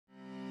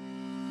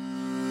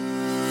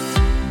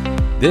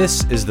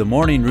This is the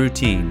Morning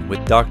Routine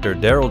with Dr.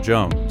 Daryl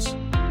Jones.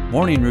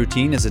 Morning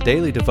Routine is a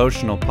daily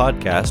devotional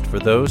podcast for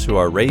those who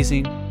are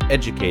raising,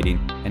 educating,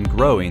 and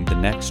growing the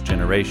next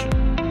generation.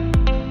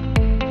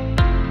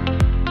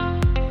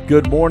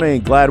 Good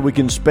morning. Glad we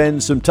can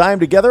spend some time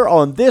together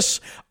on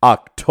this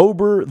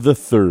October the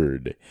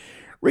 3rd.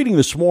 Reading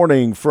this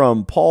morning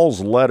from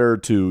Paul's letter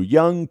to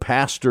young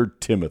pastor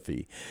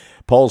Timothy.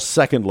 Paul's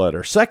second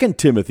letter, 2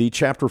 Timothy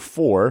chapter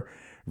 4,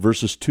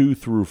 verses 2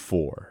 through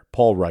 4.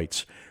 Paul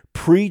writes,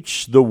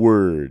 "Preach the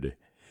word.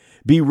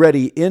 Be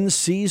ready in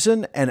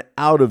season and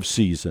out of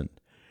season.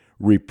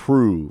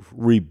 Reprove,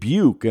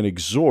 rebuke, and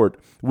exhort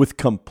with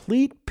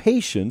complete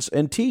patience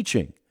and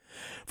teaching.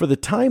 For the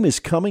time is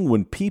coming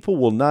when people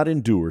will not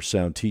endure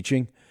sound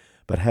teaching,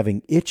 but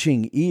having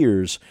itching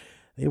ears,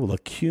 they will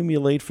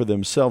accumulate for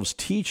themselves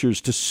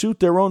teachers to suit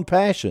their own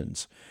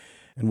passions,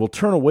 and will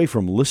turn away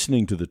from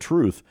listening to the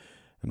truth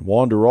and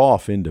wander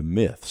off into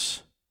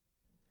myths."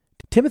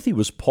 Timothy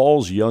was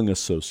Paul's young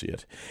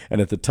associate,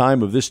 and at the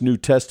time of this New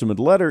Testament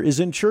letter is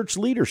in church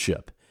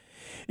leadership.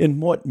 In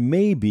what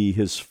may be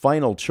his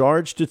final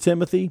charge to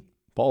Timothy,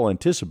 Paul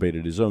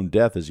anticipated his own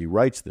death as he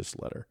writes this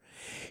letter.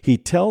 He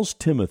tells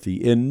Timothy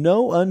in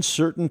no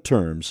uncertain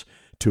terms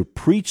to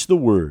preach the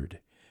word,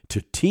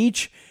 to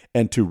teach,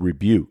 and to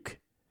rebuke.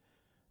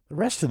 The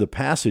rest of the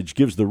passage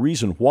gives the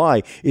reason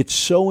why it's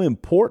so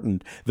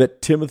important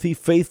that Timothy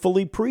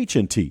faithfully preach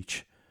and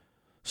teach.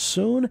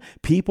 Soon,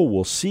 people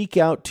will seek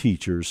out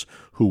teachers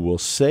who will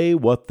say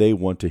what they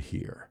want to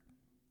hear.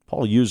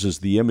 Paul uses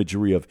the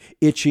imagery of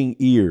itching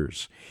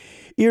ears,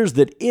 ears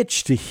that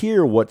itch to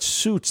hear what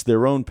suits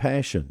their own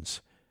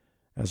passions.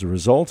 As a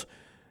result,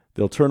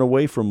 they'll turn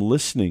away from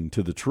listening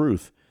to the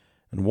truth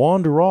and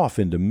wander off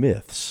into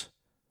myths.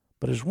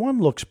 But as one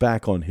looks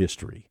back on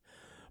history,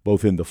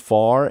 both in the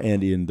far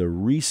and in the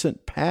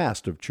recent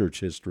past of church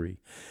history,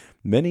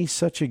 many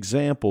such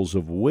examples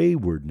of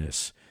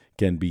waywardness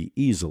can be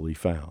easily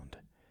found.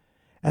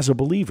 As a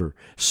believer,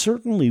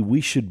 certainly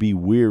we should be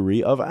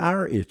weary of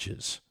our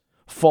itches,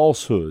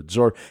 falsehoods,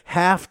 or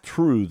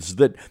half-truths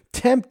that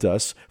tempt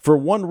us for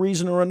one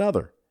reason or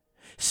another.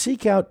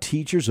 Seek out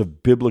teachers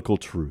of biblical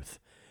truth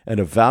and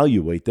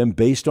evaluate them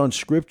based on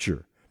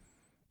Scripture.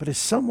 But as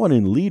someone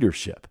in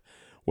leadership,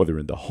 whether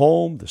in the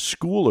home, the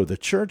school, or the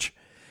church,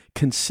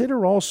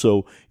 consider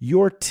also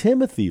your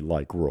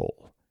Timothy-like role.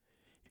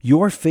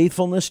 Your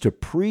faithfulness to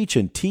preach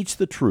and teach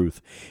the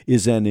truth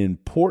is an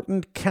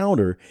important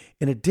counter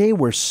in a day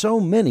where so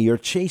many are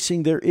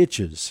chasing their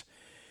itches.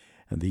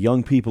 And the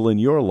young people in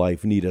your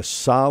life need a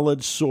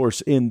solid source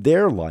in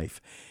their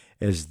life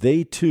as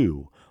they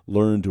too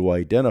learn to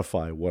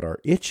identify what are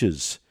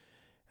itches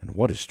and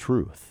what is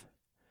truth.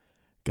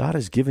 God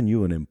has given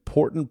you an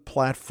important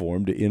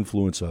platform to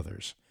influence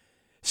others.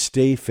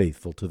 Stay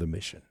faithful to the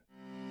mission.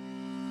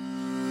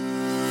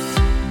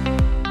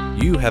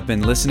 You have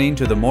been listening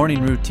to the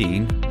Morning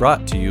Routine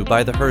brought to you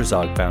by the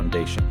Herzog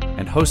Foundation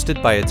and hosted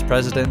by its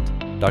president,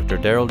 Dr.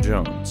 Daryl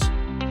Jones.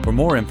 For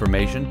more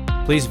information,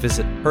 please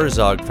visit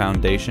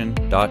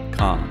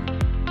herzogfoundation.com.